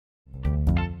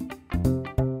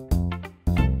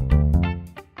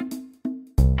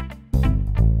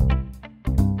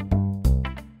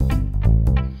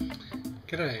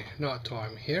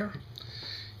Knightyme here.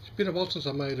 It's been a while since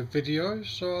I made a video,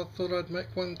 so I thought I'd make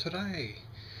one today.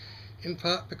 In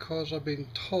part because I've been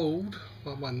told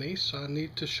by my niece I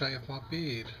need to shave my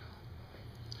beard.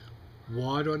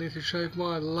 Why do I need to shave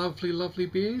my lovely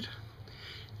beard?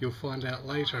 You'll find out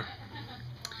later.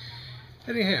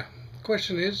 Anyhow, the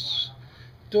question is,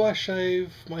 do I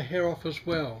shave my hair off as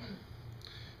well?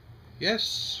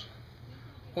 Yes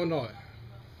or no?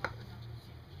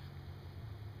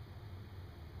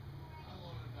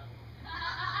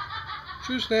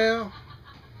 Choose now.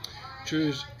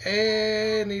 Choose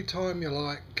any time you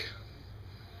like.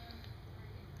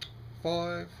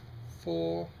 5,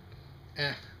 4,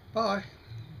 bye.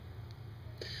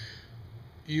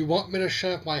 You want me to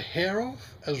shave my hair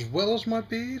off as well as my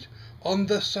beard on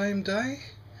the same day?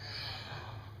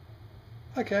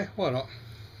 Okay, why not?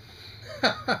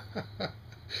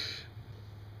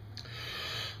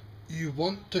 You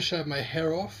want to shave my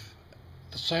hair off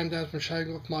the same day as I'm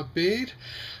shaving off my beard?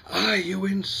 Are you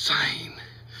insane?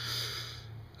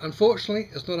 Unfortunately,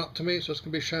 it's not up to me, so it's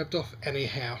going to be shaved off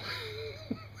anyhow.